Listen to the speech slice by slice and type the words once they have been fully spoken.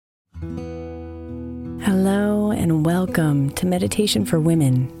Hello and welcome to Meditation for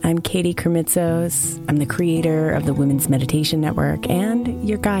Women. I'm Katie Kermitzos. I'm the creator of the Women's Meditation Network and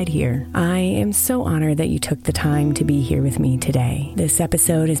your guide here. I am so honored that you took the time to be here with me today. This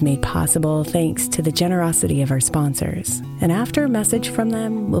episode is made possible thanks to the generosity of our sponsors. And after a message from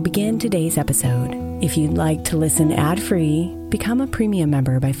them, we'll begin today's episode. If you'd like to listen ad-free, become a premium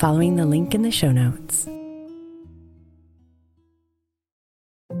member by following the link in the show notes.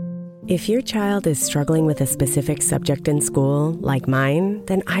 If your child is struggling with a specific subject in school, like mine,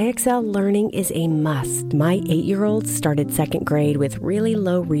 then IXL Learning is a must. My 8-year-old started second grade with really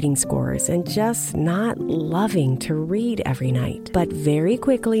low reading scores and just not loving to read every night. But very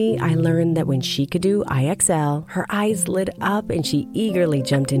quickly, I learned that when she could do IXL, her eyes lit up and she eagerly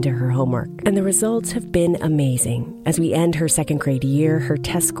jumped into her homework. And the results have been amazing. As we end her second grade year, her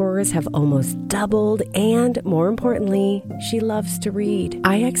test scores have almost doubled, and more importantly, she loves to read.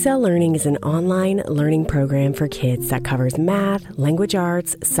 IXL Learning is an online learning program for kids that covers math, language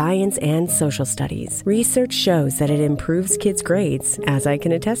arts, science, and social studies. Research shows that it improves kids' grades, as I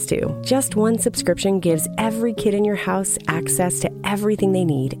can attest to. Just one subscription gives every kid in your house access to everything they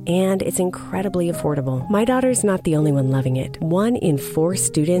need, and it's incredibly affordable. My daughter's not the only one loving it. 1 in 4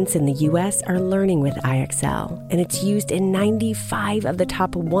 students in the U.S. are learning with IXL, and it's used in 95 of the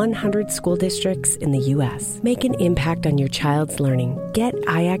top 100 school districts in the U.S. Make an impact on your child's learning. Get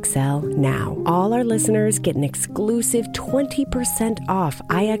IXL now. All our listeners get an exclusive 20% off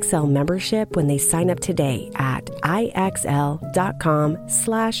IXL membership when they sign up today at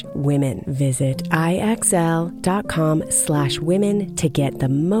IXL.com/women. Visit IXL.com/women to get the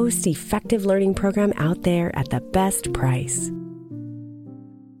most effective learning program out there at the best price.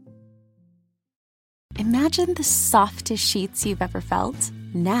 Imagine the softest sheets you've ever felt.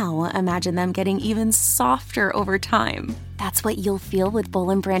 Now imagine them getting even softer over time. That's what you'll feel with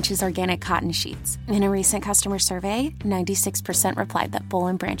Boll & Branch's organic cotton sheets. In a recent customer survey, 96% replied that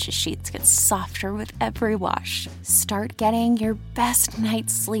Boll & Branch's sheets get softer with every wash. Start getting your best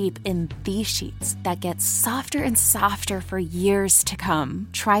night's sleep in these sheets that get softer and softer for years to come.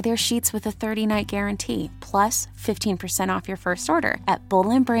 Try their sheets with a 30-night guarantee, plus 15% off your first order at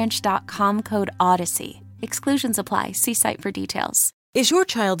bollandbranch.com code Odyssey. Exclusions apply. See site for details. Is your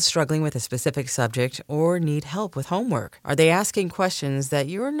child struggling with a specific subject or need help with homework? Are they asking questions that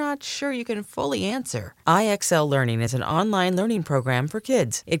you're not sure you can fully answer? IXL Learning is an online learning program for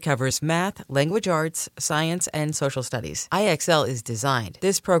kids. It covers math, language arts, science, and social studies. IXL is designed.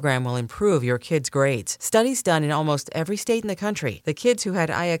 This program will improve your kids' grades. Studies done in almost every state in the country. The kids who had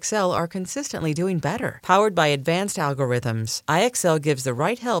IXL are consistently doing better. Powered by advanced algorithms, IXL gives the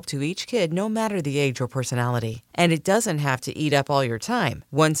right help to each kid no matter the age or personality. And it doesn't have to eat up all your time.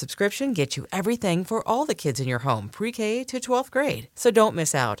 One subscription gets you everything for all the kids in your home, pre-K to 12th grade. So don't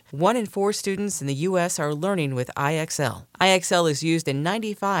miss out. 1 in 4 students in the U.S. are learning with IXL. IXL is used in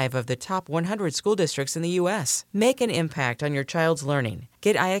 95 of the top 100 school districts in the U.S. Make an impact on your child's learning.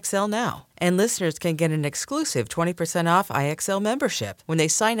 Get IXL now. And listeners can get an exclusive 20% off IXL membership when they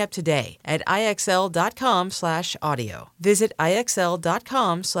sign up today at IXL.com/audio. Visit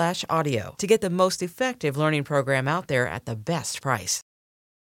IXL.com/audio to get the most effective learning program out there at the best price.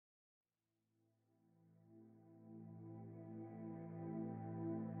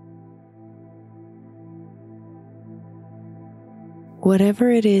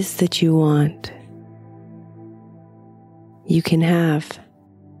 Whatever it is that you want, you can have.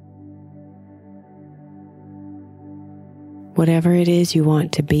 Whatever it is you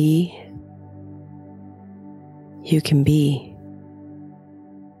want to be, you can be.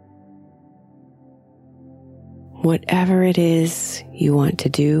 Whatever it is you want to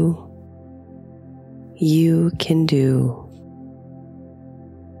do, you can do.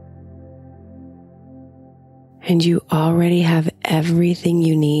 And you already have everything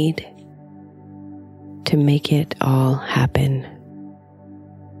you need to make it all happen.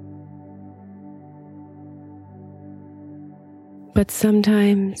 But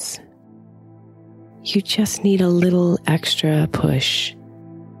sometimes you just need a little extra push,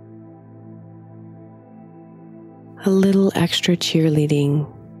 a little extra cheerleading,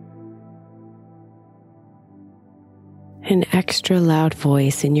 an extra loud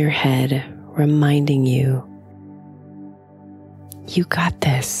voice in your head reminding you, you got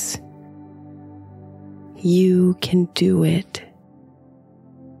this. You can do it.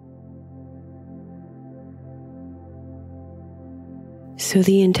 So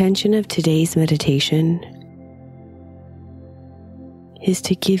the intention of today's meditation is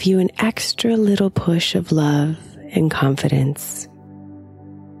to give you an extra little push of love and confidence,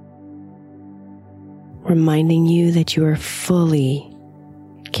 reminding you that you are fully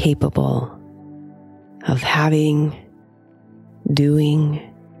capable of having, doing,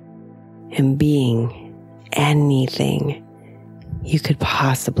 and being anything you could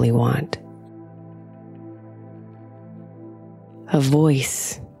possibly want. A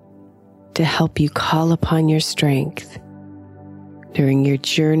voice to help you call upon your strength during your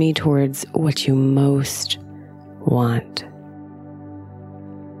journey towards what you most want.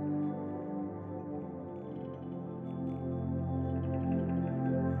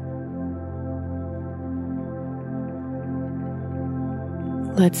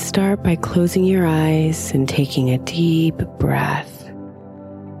 Let's start by closing your eyes and taking a deep breath,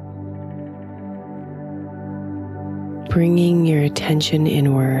 bringing your attention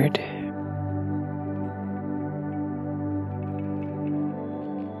inward.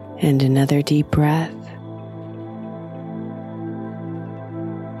 And another deep breath,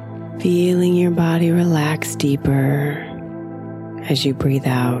 feeling your body relax deeper as you breathe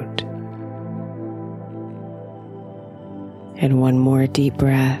out. And one more deep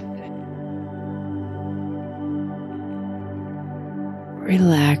breath,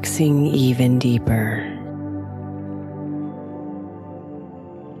 relaxing even deeper.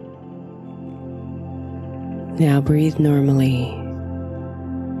 Now breathe normally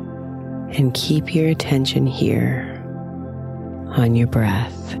and keep your attention here on your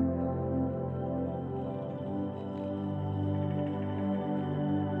breath.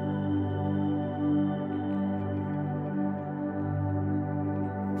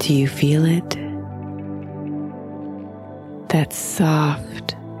 Do you feel it? That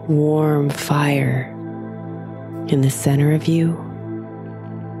soft, warm fire in the center of you?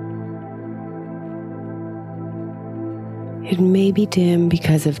 It may be dim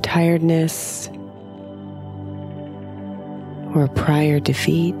because of tiredness or prior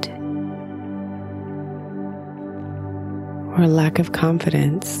defeat or lack of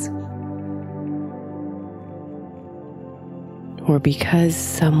confidence, or because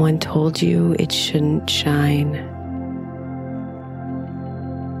someone told you it shouldn't shine.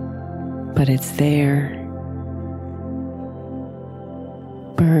 But it's there,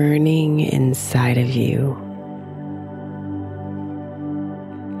 burning inside of you,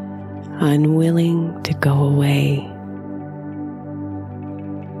 unwilling to go away.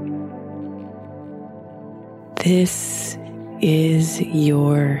 This is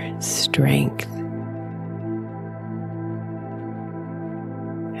your strength.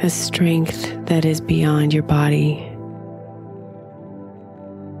 A strength that is beyond your body,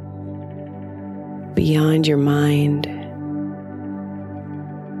 beyond your mind,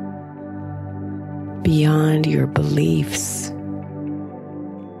 beyond your beliefs.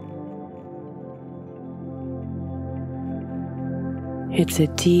 It's a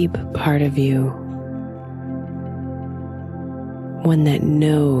deep part of you, one that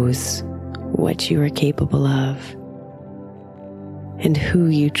knows what you are capable of and who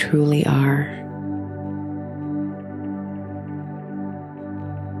you truly are.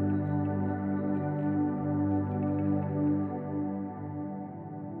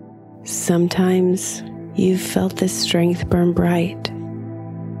 Sometimes you've felt this strength burn bright,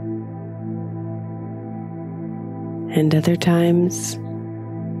 and other times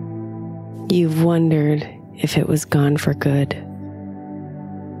you've wondered if it was gone for good.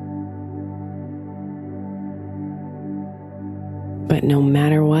 But no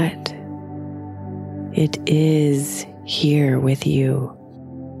matter what, it is here with you,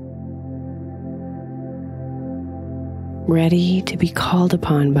 ready to be called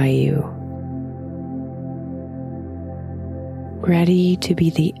upon by you, ready to be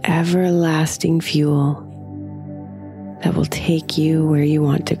the everlasting fuel that will take you where you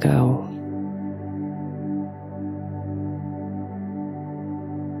want to go.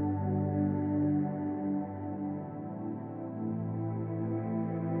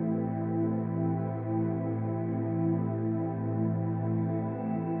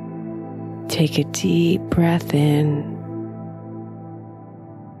 Take a deep breath in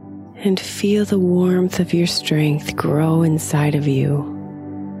and feel the warmth of your strength grow inside of you.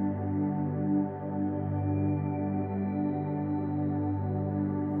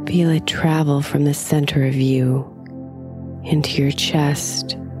 Feel it travel from the center of you into your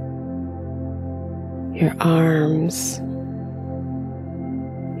chest, your arms,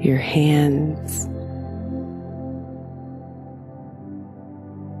 your hands,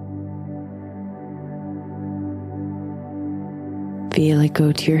 feel it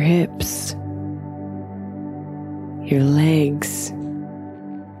go to your hips, your legs,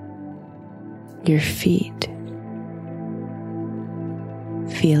 your feet.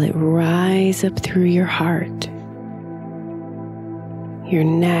 Feel it rise up through your heart, your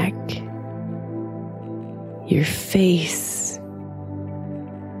neck, your face,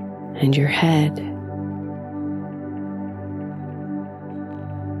 and your head.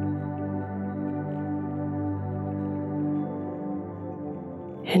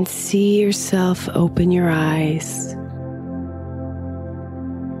 And see yourself open your eyes.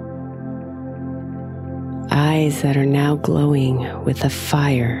 Eyes that are now glowing with the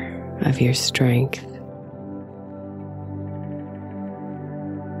fire of your strength.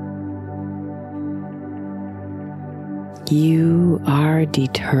 You are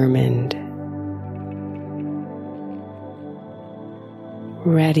determined,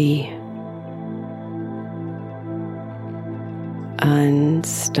 ready,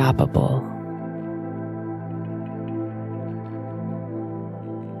 unstoppable.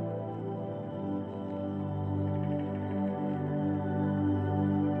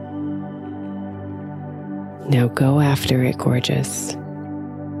 Now go after it, gorgeous.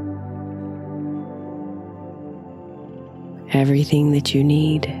 Everything that you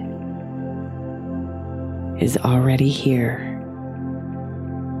need is already here.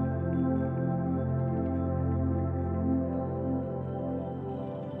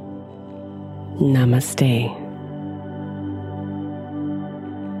 Namaste.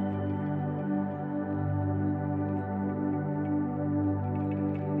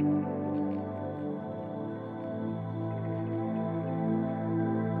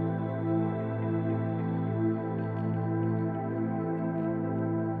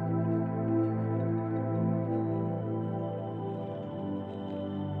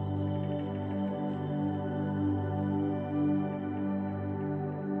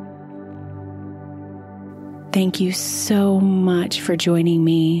 Thank you so much for joining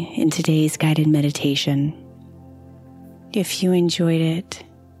me in today's guided meditation. If you enjoyed it,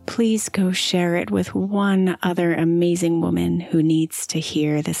 please go share it with one other amazing woman who needs to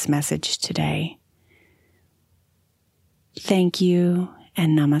hear this message today. Thank you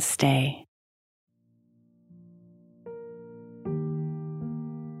and namaste.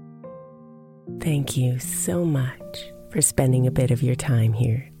 Thank you so much for spending a bit of your time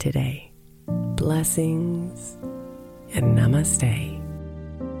here today. Blessings and namaste.